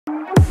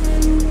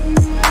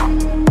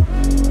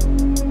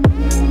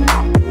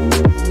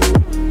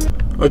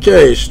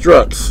Okay,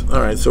 structs. All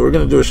right, so we're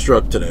gonna do a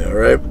struct today. All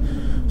right,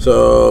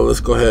 so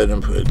let's go ahead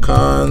and put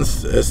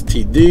const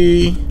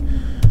std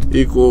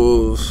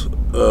equals.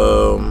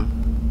 I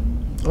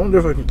wonder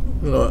if I can.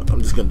 You know what?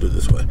 I'm just gonna do it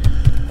this way.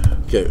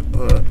 Okay,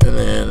 and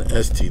then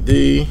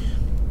std.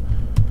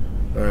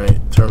 All right,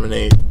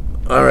 terminate.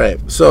 All right,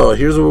 so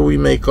here's where we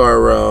make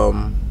our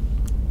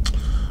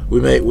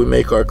we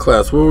make our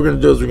class. What we're gonna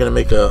do is we're gonna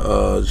make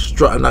a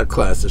struct, not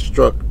class, a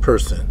struct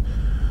person.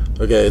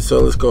 Okay, so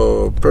let's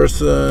go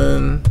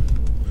person,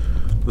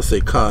 let's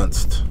say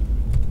const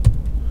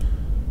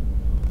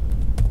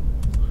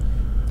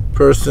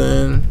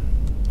person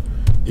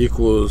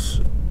equals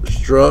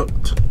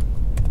struct,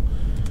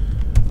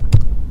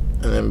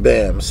 and then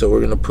bam, so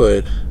we're gonna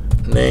put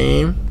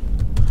name,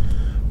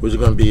 which is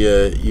gonna be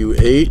a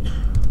u8,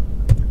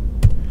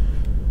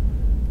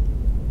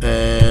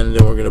 and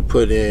then we're gonna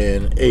put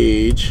in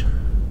age,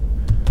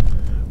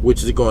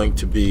 which is going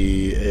to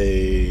be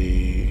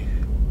a.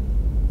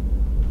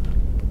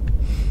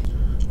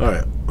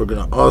 Alright, we're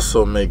going to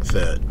also make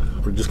that,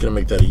 we're just going to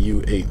make that a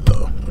U8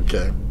 though,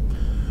 okay?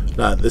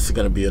 Now, this is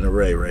going to be an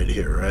array right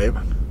here, right?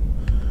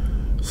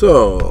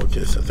 So,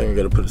 okay, so I think we're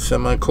going to put a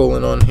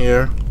semicolon on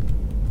here.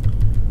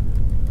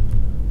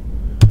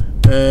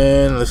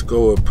 And let's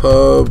go with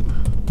pub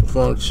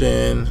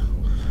function.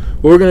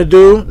 What we're going to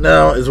do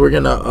now is we're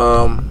going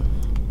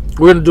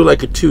to do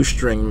like a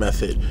toString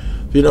method.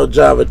 If you know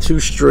Java,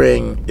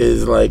 toString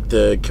is like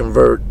to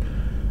convert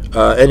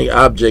any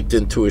object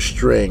into a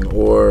string,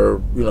 or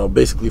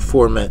basically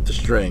format the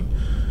string.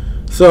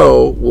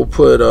 So we'll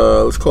put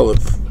let's call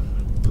it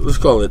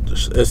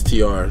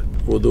str.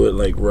 We'll do it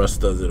like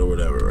Rust does it or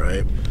whatever,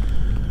 right?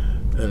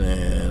 And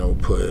then we'll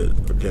put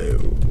we'll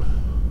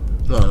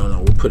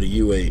put a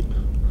u8.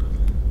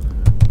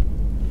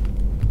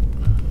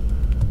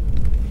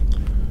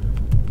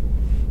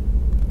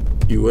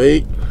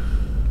 u8.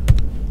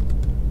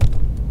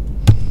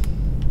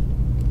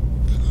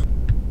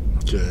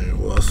 Okay,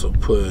 we'll also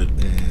put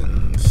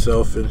in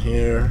self in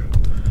here.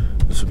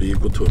 This will be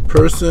equal to a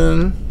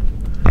person.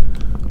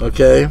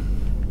 Okay.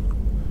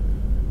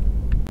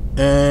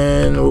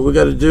 And what we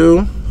got to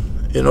do,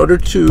 in order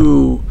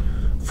to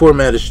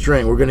format a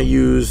string, we're going to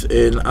use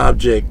an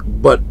object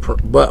buff.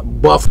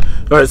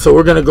 All right, so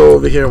we're going to go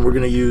over here and we're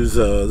going to use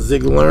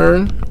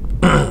ziglang,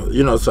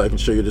 so I can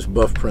show you this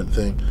bufPrint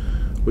thing.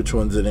 Which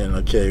one's it in?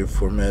 Okay,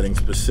 formatting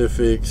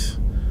specifics.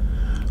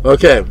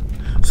 Okay,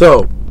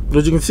 so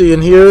what you can see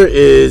in here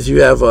is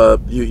you have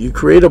you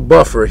create a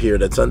buffer here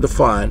that's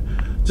undefined,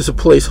 just a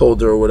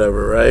placeholder or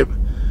whatever, right?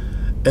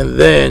 And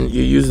then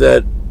you use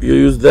that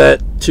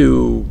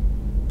to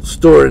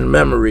store in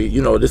memory.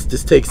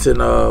 This takes in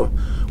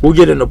we'll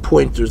get into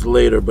pointers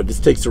later, but this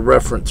takes a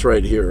reference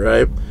right here,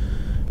 right?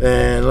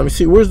 And let me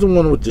see, where's the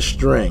one with the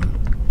string?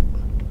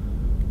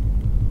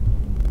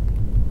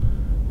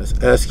 That's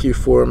ASCII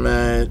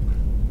format.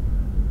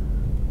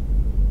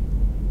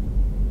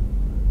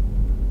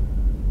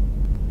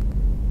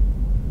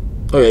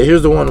 Okay,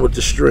 here's the one with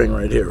the string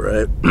right here,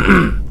 right?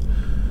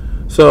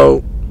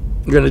 So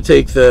you're going to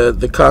take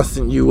the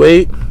constant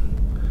u8,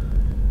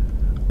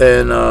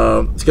 and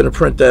it's going to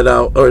print that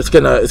out, or it's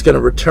going to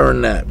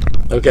return that,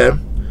 okay?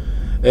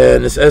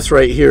 And this s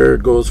right here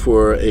goes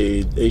for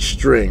a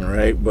string,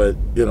 right? But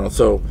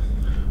so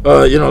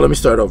let me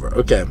start over.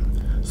 Okay,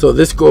 so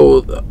this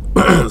goes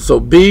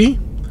so b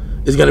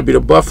is going to be the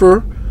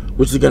buffer,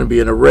 which is going to be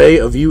an array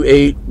of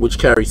u8 which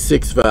carries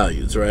 6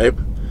 values, right?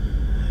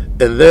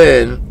 And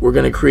then we're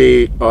going to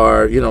create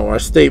our our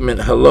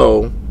statement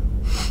hello,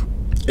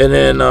 and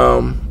then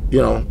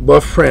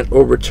bufPrint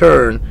will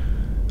return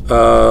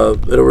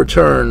it'll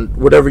return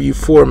whatever you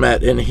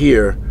format in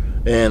here,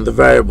 and the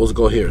variables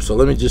go here. So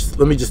let me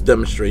just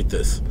demonstrate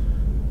this.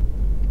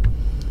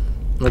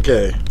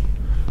 Okay,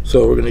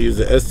 so we're going to use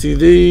the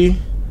std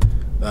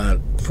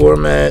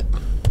format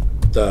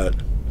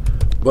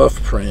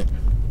bufPrint.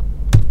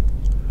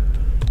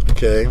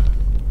 Okay,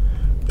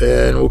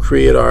 and we'll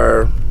create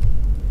our,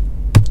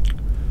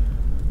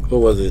 what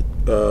was it?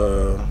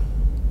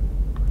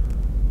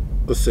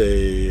 Let's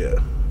say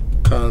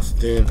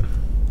constant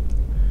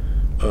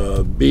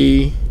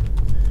b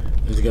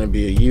is going to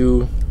be a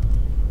u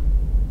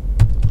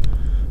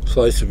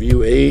slice of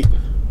u8.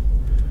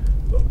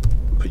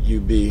 Put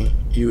ub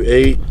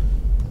u8,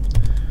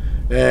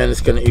 and it's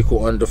going to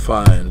equal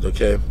undefined.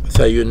 Okay, that's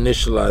how you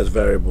initialize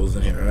variables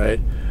in here, right?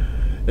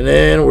 And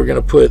then we're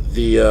going to put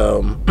the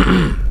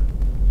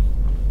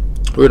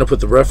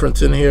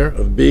reference in here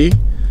of b.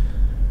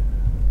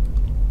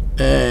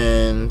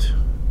 And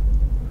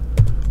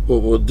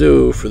what we'll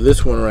do for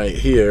this one right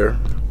here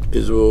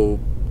is we'll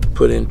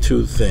put in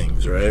 2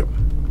 things, right?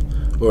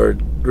 Or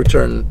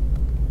return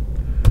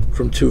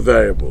from 2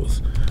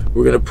 variables.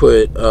 We're going to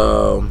put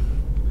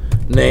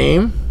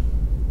name.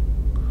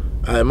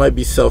 It might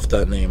be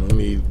self.name. Let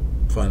me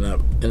find out.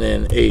 And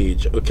then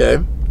age, okay?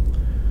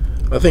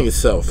 I think it's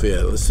self,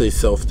 yeah. Let's say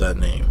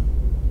self.name.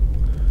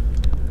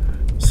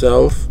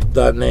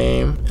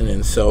 Self.name and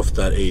then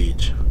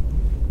self.age.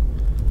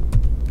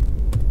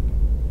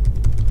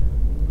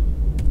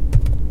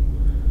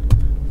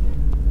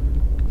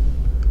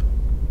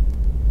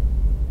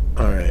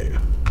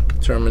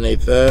 terminate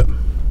that,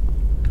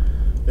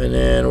 and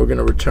then we're going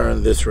to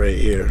return this right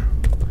here,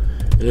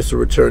 and this will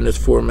return this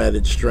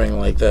formatted string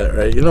like that,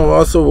 right? You know,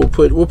 also we'll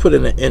put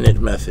in an init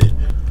method.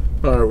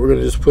 All right, we're going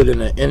to just put in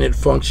an init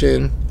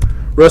function.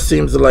 Rust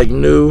seems to like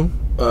new.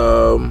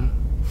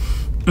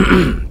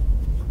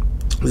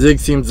 Zig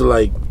seems to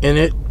like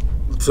init.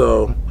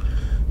 So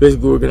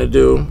basically what we're going to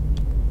do,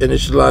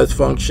 initialize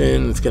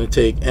function, it's going to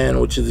take n,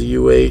 which is a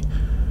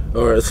u8,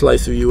 or a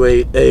slice of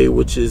u8, a,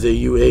 which is a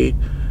u8,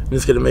 and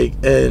it's going to make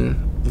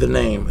n the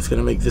name. It's going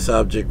to make this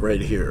object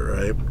right here,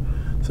 right?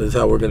 So that's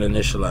how we're going to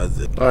initialize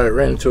it. All right,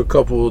 ran into a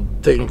couple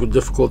technical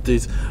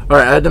difficulties. All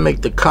right, I had to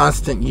make the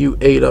constant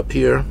u8 up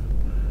here,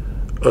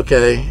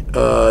 okay,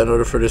 in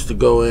order for this to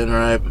go in,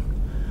 right?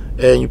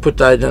 And you put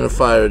the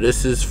identifier.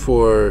 This is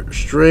for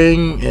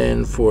string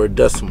and for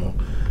decimal,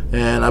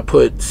 and I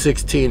put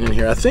 16 in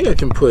here. I think I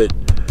can put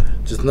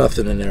just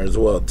nothing in there as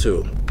well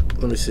too.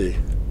 Let me see.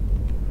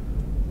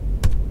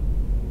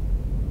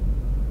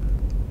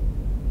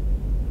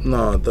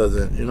 No, it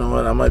doesn't. You know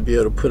what? I might be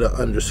able to put an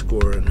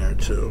underscore in there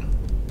too.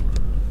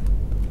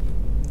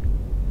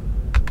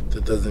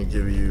 That doesn't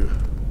give you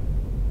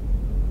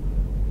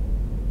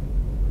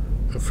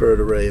inferred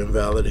array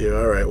invalid here.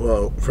 All right.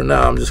 Well, for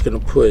now, I'm just going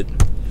to put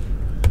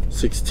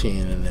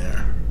 16 in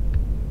there.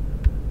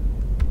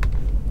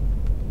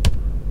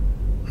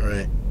 All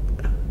right.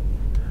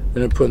 And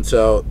it puts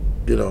out,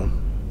 you know,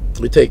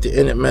 we take the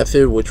init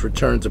method, which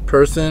returns a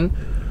person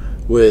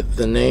with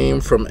the name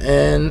from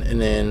N,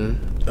 and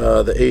then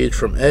the age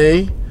from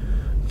A,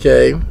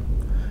 okay,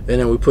 and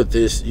then we put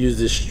this, use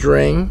this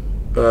string,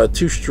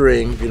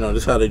 toString, you know,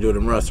 this is how they do it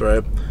in Rust,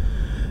 right?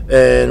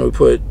 And we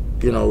put,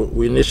 you know,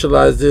 we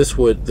initialize this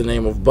with the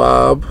name of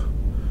Bob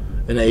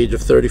and the age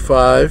of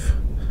 35,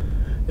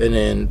 and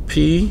then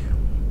P,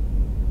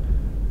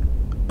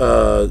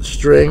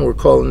 string, we're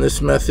calling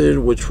this method,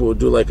 which will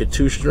do like a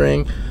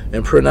toString,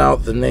 and print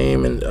out the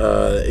name and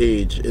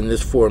age in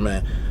this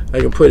format. I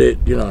can put it,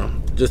 you know,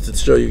 just to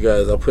show you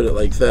guys, I'll put it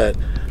like that,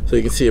 so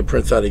you can see it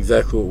prints out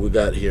exactly what we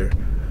got here.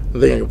 I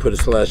think I can put a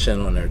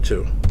 /n on there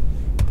too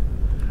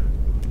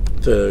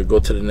to go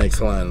to the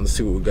next line. Let's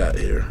see what we got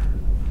here.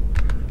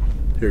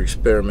 You're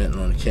experimenting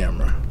on the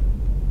camera.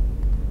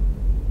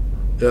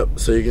 Yep,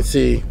 so you can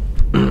see,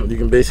 you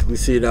can basically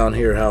see down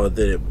here how it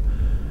did it.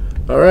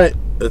 All right,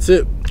 that's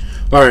it.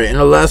 All right, in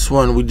the last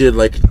one we did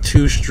like a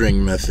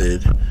toString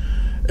method,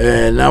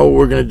 and now what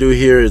we're gonna do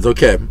here is,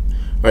 okay, all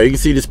right, you can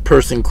see this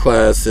person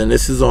class, and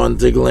this is on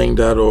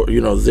ziglang.org,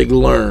 you know,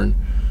 ziglearn,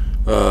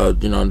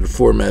 you know, under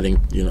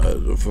formatting, you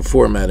know, for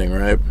formatting,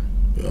 right?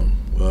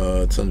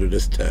 It's under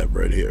this tab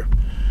right here,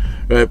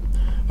 right?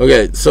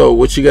 Okay, so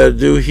what you got to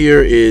do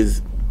here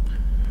is,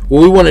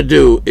 what we want to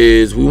do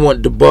is we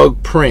want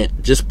debug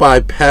print just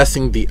by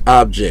passing the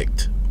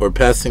object, or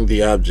passing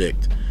the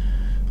object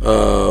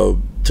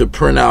to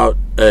print out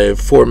a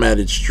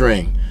formatted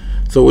string.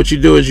 So what you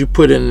do is you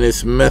put in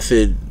this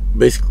method,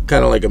 basically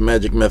kind of like a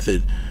magic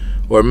method,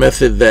 or a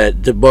method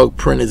that debug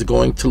print is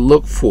going to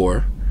look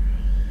for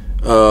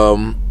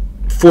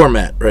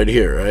format right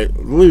here, right?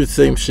 I believe the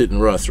same shit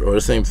in Rust, or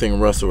the same thing in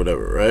Rust or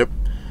whatever, right?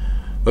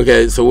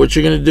 Okay, so what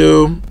you're gonna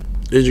do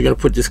is you're gonna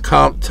put this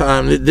comp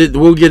time.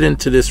 We'll get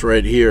into this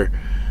right here.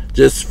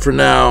 Just for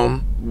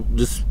now,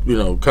 just, you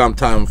know, comp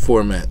time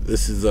format.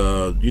 This is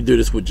you do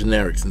this with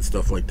generics and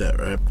stuff like that,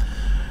 right?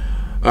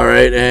 All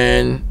right,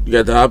 and you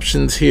got the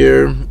options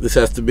here. This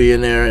has to be in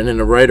there, and then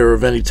the writer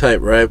of any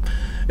type, right?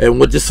 And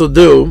what this will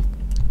do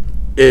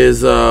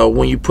is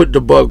when you put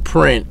debug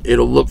print,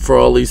 it'll look for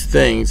all these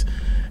things,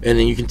 and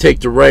then you can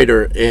take the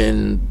writer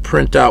and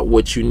print out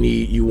what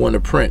you want to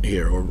print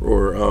here,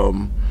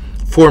 or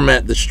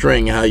format the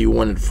string how you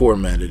want it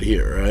formatted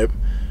here, right?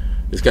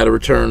 It's got to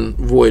return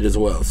void as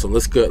well. So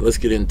let's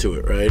get into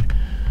it, right?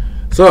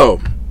 So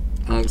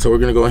we're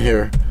gonna go in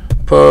here,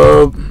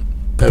 pub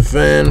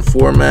fn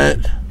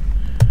format,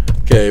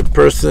 okay,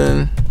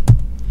 person,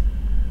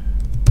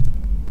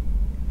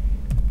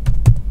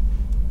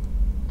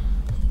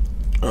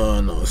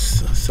 no,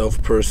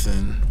 self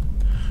person.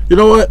 You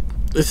know what?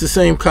 It's the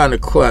same kind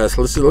of class.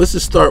 Let's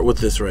just start with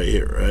this right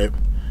here, right?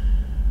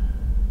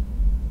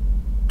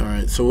 All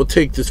right, so we'll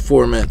take this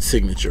format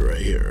signature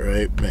right here,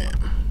 right? Bam.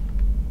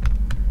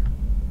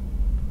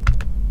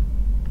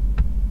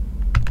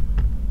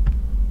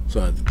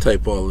 So I have to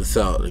type all this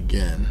out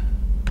again.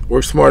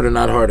 Work smarter,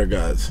 not harder,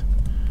 guys.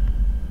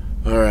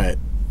 All right,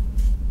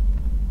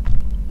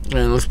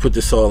 and let's put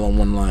this all on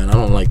one line. I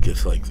don't like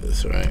this like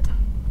this, right?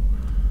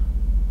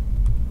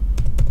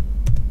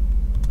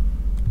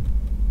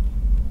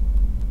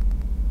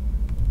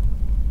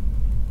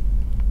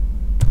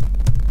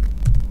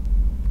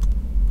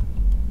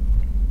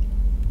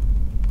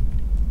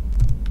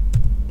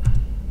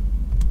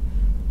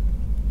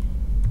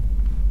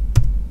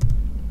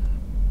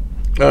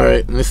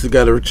 Alright, and this has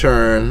got to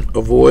return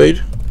a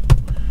void,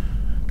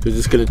 because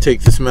it's going to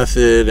take this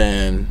method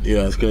and, you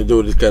know, it's going to do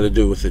what it's got to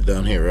do with it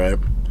down here, right?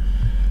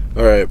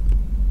 Alright,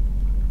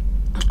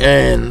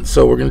 and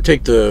so we're going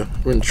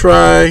to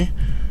try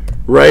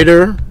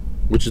writer,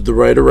 which is the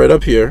writer right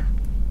up here,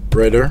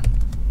 writer,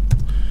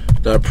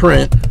 dot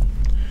print,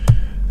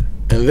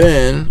 and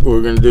then what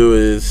we're going to do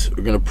is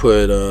we're going to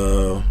put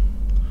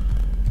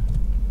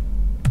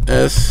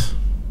S,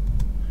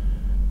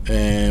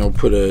 and we'll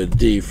put a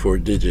D for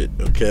digit,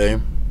 okay?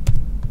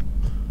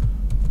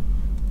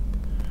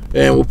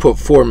 And we'll put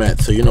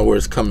format so you know where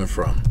it's coming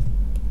from.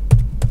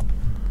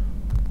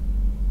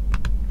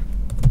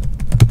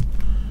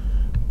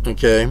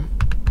 Okay,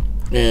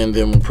 and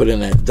then we'll put in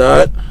that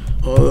dot.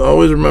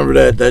 Always remember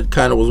that. That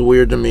kind of was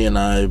weird to me, and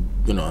I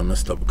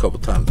messed up a couple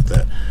times with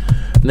that.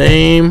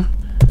 Name,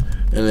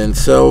 and then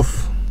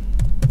self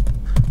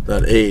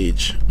dot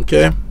age.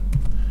 Okay.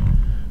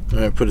 All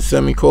right. Put a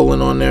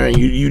semicolon on there, and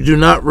you do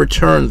not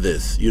return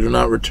this. You do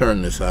not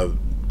return this.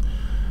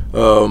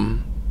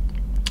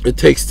 It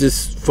takes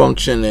this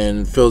function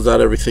and fills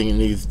out everything it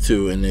needs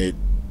to, and it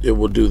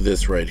will do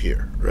this right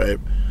here, right?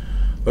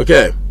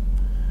 Okay.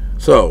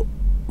 So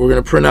we're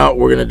gonna print out.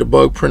 We're gonna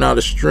debug, print out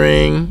a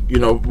string.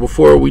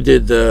 Before we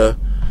did the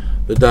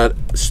dot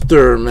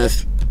stir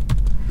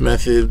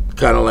method,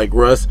 kind of like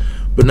Rust,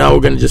 but now we're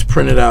gonna just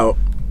print it out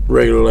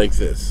regular like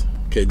this.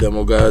 Okay,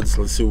 demo gods.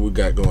 Let's see what we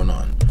got going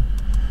on.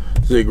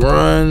 Zig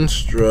run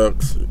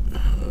structs,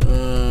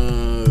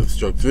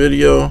 struct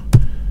video.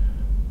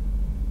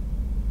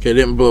 Okay, it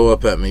didn't blow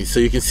up at me, so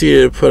you can see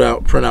it print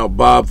out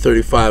Bob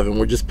 35, and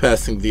we're just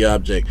passing the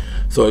object.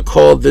 So it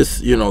called this,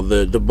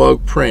 the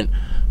debug print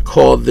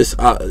called this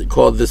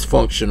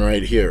function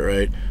right here,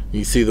 right?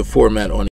 You see the format on